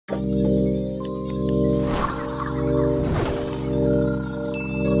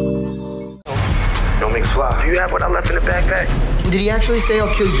You have what I left in the backpack? Did he actually say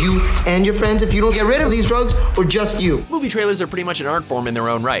I'll kill you and your friends if you don't get rid of these drugs, or just you? Movie trailers are pretty much an art form in their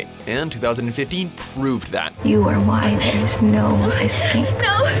own right, and 2015 proved that. You are why there is no escape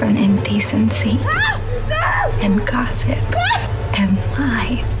from indecency and gossip and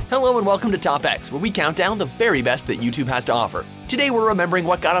lies. Hello and welcome to Top X, where we count down the very best that YouTube has to offer. Today we're remembering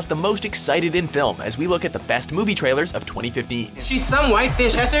what got us the most excited in film as we look at the best movie trailers of 2015. She's some white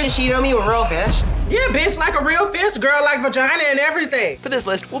fish. That's her. She don't mean a real fish. Yeah, bitch, like a real fish, girl, like vagina and everything. For this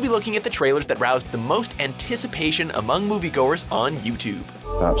list, we'll be looking at the trailers that roused the most anticipation among moviegoers on YouTube.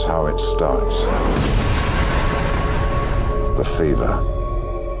 That's how it starts. The fever.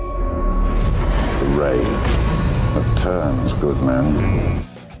 The rage that turns good men.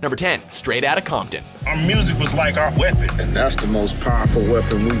 Number 10, Straight Outta Compton. Our music was like our weapon. And that's the most powerful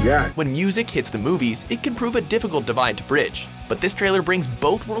weapon we got. When music hits the movies, it can prove a difficult divide to bridge. But this trailer brings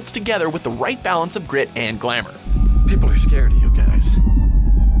both worlds together with the right balance of grit and glamour. People are scared of you guys.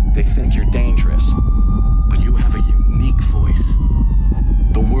 They think you're dangerous. But you have a unique voice.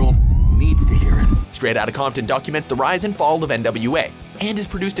 The world needs to hear it. Straight Outta Compton documents the rise and fall of NWA and is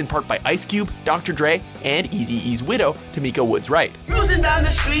produced in part by Ice Cube, Dr. Dre, and Eazy-E's widow, Tamika Woods-Wright. Cruising down the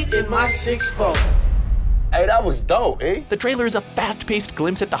street in my 6'4". Hey, that was dope, eh? The trailer is a fast-paced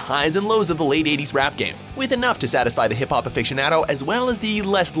glimpse at the highs and lows of the late 80s rap game, with enough to satisfy the hip-hop aficionado as well as the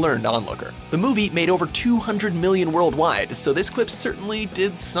less learned onlooker. The movie made over 200 million worldwide, so this clip certainly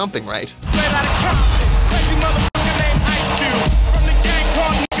did something right. Straight out of Compton, crazy motherfucker named Ice Cube. From the gang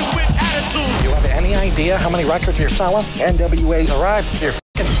called niggas with attitudes. You have any idea how many records you're selling? NWA's arrived. You're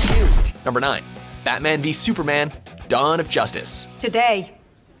fucking huge. Number 9, Batman v Superman: Dawn of Justice. Today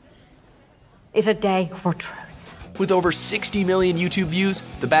is a day for truth. With over 60 million YouTube views,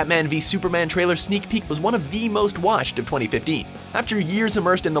 the Batman v Superman trailer sneak peek was one of the most watched of 2015. After years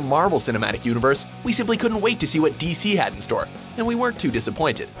immersed in the Marvel Cinematic Universe, we simply couldn't wait to see what DC had in store, and we weren't too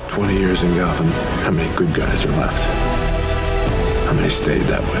disappointed. 20 years in Gotham, how many good guys are left? How many stayed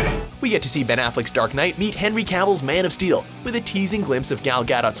that way? We get to see Ben Affleck's Dark Knight meet Henry Cavill's Man of Steel, with a teasing glimpse of Gal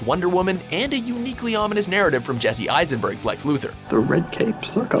Gadot's Wonder Woman and a uniquely ominous narrative from Jesse Eisenberg's Lex Luthor. The red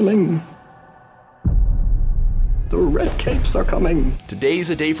capes are coming. The red capes are coming. Today's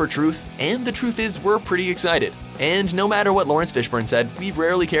a day for truth, and the truth is we're pretty excited. And no matter what Lawrence Fishburne said, we've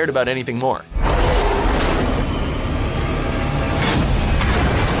rarely cared about anything more.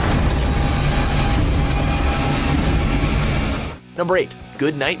 Number 8,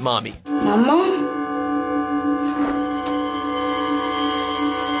 Good Night Mommy. Mama?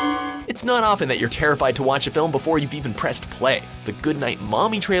 It's not often that you're terrified to watch a film before you've even pressed play. The Good Night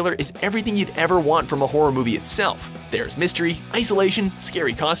Mommy trailer is everything you'd ever want from a horror movie itself. There's mystery, isolation,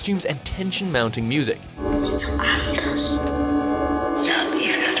 scary costumes, and tension-mounting music.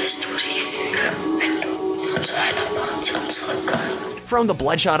 From the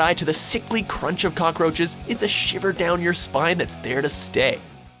bloodshot eye to the sickly crunch of cockroaches, it's a shiver down your spine that's there to stay.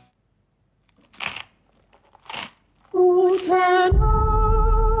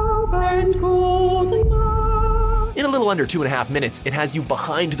 In a little under 2.5 minutes, it has you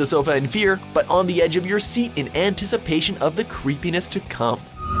behind the sofa in fear, but on the edge of your seat in anticipation of the creepiness to come.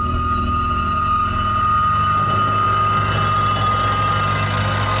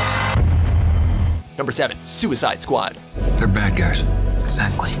 Number 7, Suicide Squad. They're bad guys.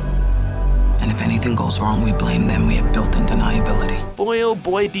 Exactly. And if anything goes wrong, we blame them. We have built-in deniability. Boy, oh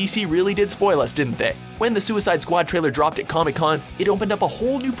boy, DC really did spoil us, didn't they? When the Suicide Squad trailer dropped at Comic-Con, it opened up a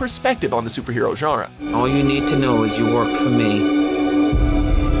whole new perspective on the superhero genre. All you need to know is you work for me.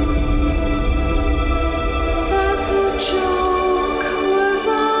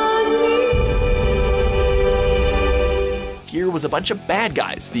 Here was a bunch of bad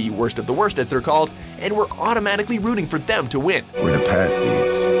guys, the worst of the worst as they're called, and we're automatically rooting for them to win. We're the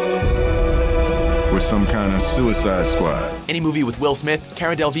patsies. We're some kind of Suicide Squad. Any movie with Will Smith,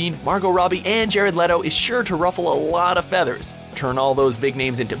 Cara Delevingne, Margot Robbie, and Jared Leto is sure to ruffle a lot of feathers. Turn all those big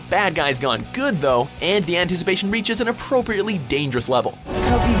names into bad guys gone good though, and the anticipation reaches an appropriately dangerous level.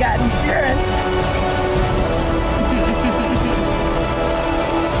 Hope you got insurance.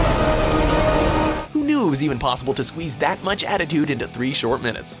 It was even possible to squeeze that much attitude into 3 short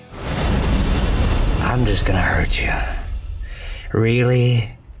minutes. I'm just gonna hurt you.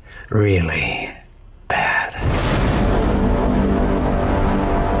 Really, really bad.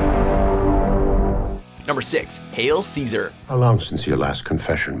 Number 6, Hail Caesar. How long since your last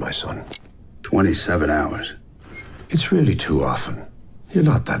confession, my son? 27 hours. It's really too often. You're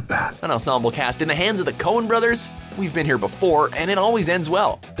not that bad. An ensemble cast in the hands of the Coen brothers? We've been here before, and it always ends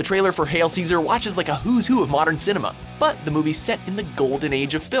well. The trailer for Hail Caesar watches like a who's who of modern cinema, but the movie's set in the golden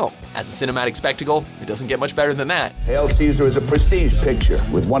age of film. As a cinematic spectacle, it doesn't get much better than that. Hail Caesar is a prestige picture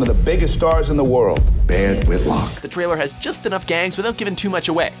with one of the biggest stars in the world, Baird Whitlock. The trailer has just enough gags without giving too much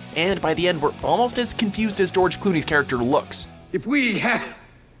away, and by the end we're almost as confused as George Clooney's character looks. If we have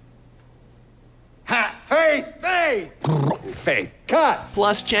faith, cut!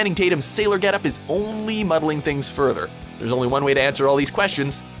 Plus, Channing Tatum's sailor getup is only muddling things further. There's only one way to answer all these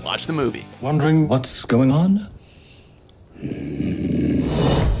questions. Watch the movie. Wondering what's going on?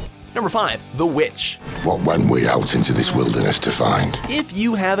 Number 5, The Witch. What went we out into this wilderness to find? If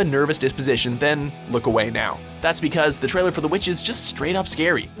you have a nervous disposition, then look away now. That's because the trailer for The Witch is just straight up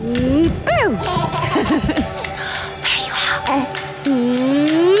scary. Boo! There you are.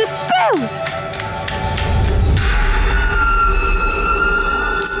 Boo!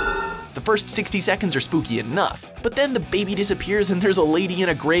 The first 60 seconds are spooky enough, but then the baby disappears and there's a lady in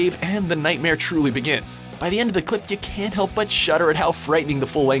a grave and the nightmare truly begins. By the end of the clip, you can't help but shudder at how frightening the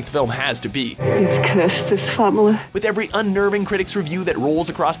full-length film has to be. You've cursed this family. With every unnerving critic's review that rolls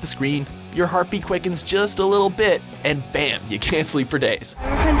across the screen, your heartbeat quickens just a little bit, and bam, you can't sleep for days.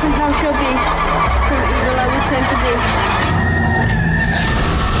 Repentant how shall be, from evil I will turn to thee.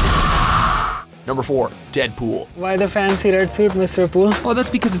 Number 4, Deadpool. Why the fancy red suit, Mr. Poole? Oh,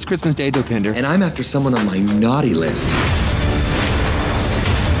 that's because it's Christmas Day, Dopinder, and I'm after someone on my naughty list.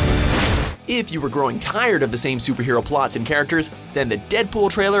 If you were growing tired of the same superhero plots and characters, then the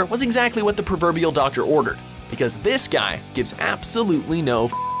Deadpool trailer was exactly what the proverbial doctor ordered, because this guy gives absolutely no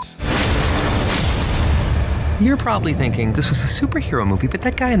f***s. You're probably thinking, this was a superhero movie, but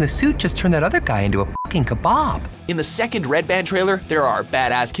that guy in the suit just turned that other guy into a fucking kebab. In the second Red Band trailer, there are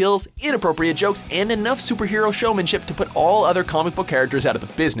badass kills, inappropriate jokes, and enough superhero showmanship to put all other comic book characters out of the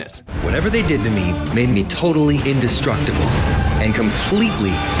business. Whatever they did to me made me totally indestructible and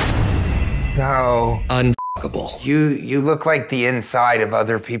completely unfuckable. You look like the inside of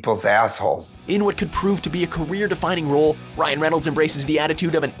other people's assholes. In what could prove to be a career-defining role, Ryan Reynolds embraces the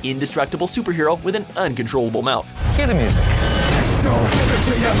attitude of an indestructible superhero with an uncontrollable mouth. Cue the music. Let's go, give it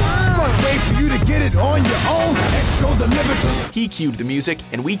to you. Can't wait for you to get it on your own. Let's go, deliver to you. He cued the music,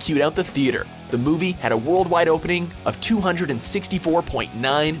 and we cued out the theater. The movie had a worldwide opening of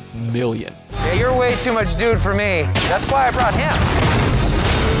 $264.9 million. Yeah, you're way too much dude for me. That's why I brought him.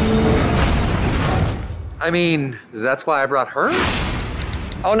 I mean, that's why I brought her?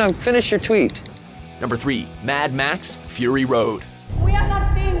 Oh no, finish your tweet. Number 3, Mad Max Fury Road. We are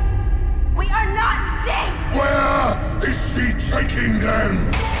not things. We are not things. Where is she taking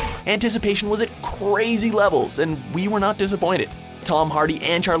them? Anticipation was at crazy levels, and we were not disappointed. Tom Hardy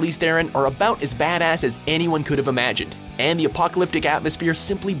and Charlize Theron are about as badass as anyone could have imagined, and the apocalyptic atmosphere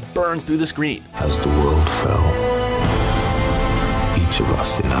simply burns through the screen. As the world fell, each of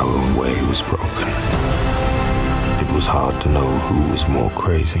us in our own way was broken. It was hard to know who was more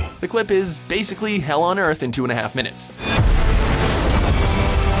crazy. The clip is basically hell on earth in 2.5 minutes.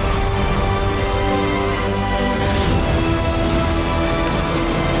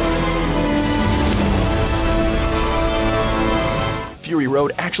 Fury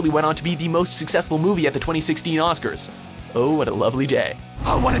Road actually went on to be the most successful movie at the 2016 Oscars. Oh, what a lovely day.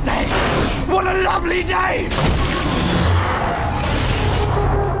 Oh, what a day! What a lovely day!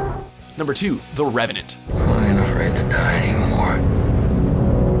 Number 2, The Revenant. I ain't afraid to die anymore.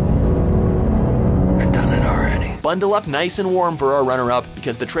 I've done it already. Bundle up nice and warm for our runner-up,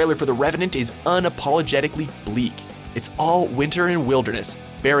 because the trailer for The Revenant is unapologetically bleak. It's all winter and wilderness,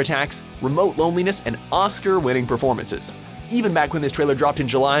 bear attacks, remote loneliness, and Oscar-winning performances. Even back when this trailer dropped in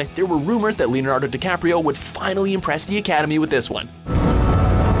July, there were rumors that Leonardo DiCaprio would finally impress the Academy with this one.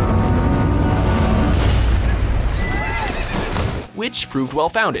 Which proved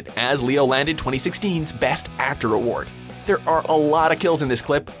well-founded, as Leo landed 2016's Best Actor Award. There are a lot of kills in this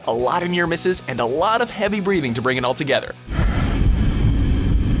clip, a lot of near misses, and a lot of heavy breathing to bring it all together.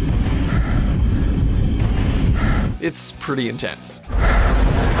 It's pretty intense.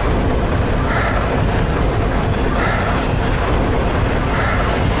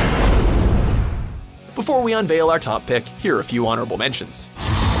 Before we unveil our top pick, here are a few honorable mentions.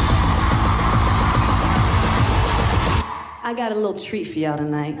 I got a little treat for y'all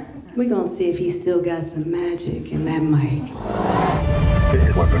tonight. We're gonna see if he's still got some magic in that mic. Get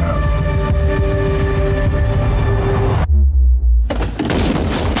your weapon out.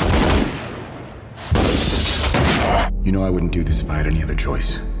 You know I wouldn't do this if I had any other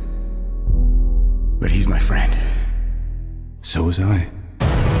choice. But he's my friend. So was I.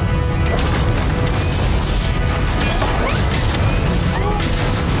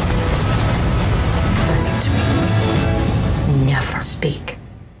 Listen to me. Never speak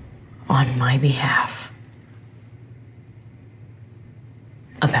on my behalf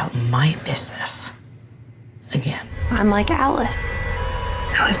about my business again. I'm like Alice.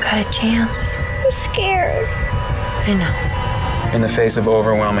 Now we've got a chance. I'm scared. I know. In the face of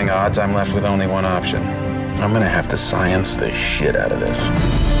overwhelming odds, I'm left with only one option. I'm gonna have to science the shit out of this.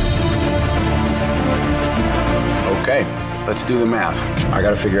 Okay, let's do the math. I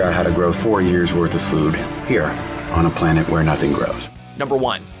gotta figure out how to grow 4 years worth of food here on a planet where nothing grows. Number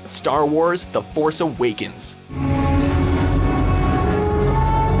 1. Star Wars: The Force Awakens.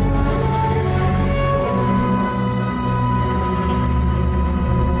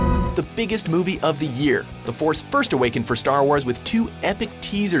 The biggest movie of the year. The Force first awakened for Star Wars with 2 epic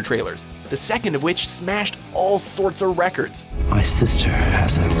teaser trailers, the second of which smashed all sorts of records. My sister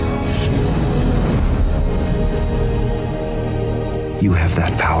has it. You have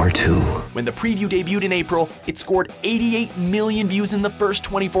that power too. When the preview debuted in April, it scored 88 million views in the first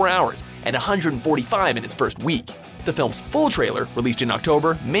 24 hours and 145 in its first week. The film's full trailer, released in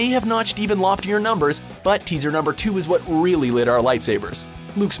October, may have notched even loftier numbers, but teaser number 2 is what really lit our lightsabers.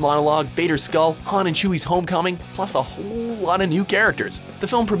 Luke's monologue, Vader's skull, Han and Chewie's homecoming, plus a whole lot of new characters. The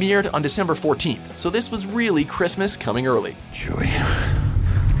film premiered on December 14th, so this was really Christmas coming early. Chewie,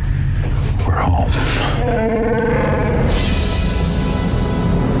 we're home.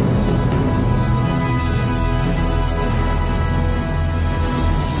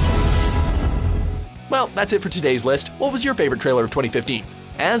 Well, that's it for today's list. What was your favorite trailer of 2015?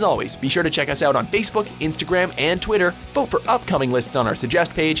 As always, be sure to check us out on Facebook, Instagram, and Twitter, vote for upcoming lists on our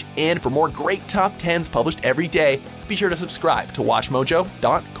Suggest page, and for more great top 10s published every day, be sure to subscribe to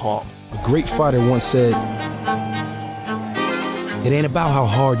WatchMojo.com. A great fighter once said, "It ain't about how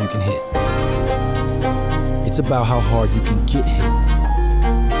hard you can hit. It's about how hard you can get hit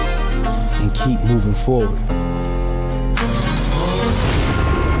and keep moving forward."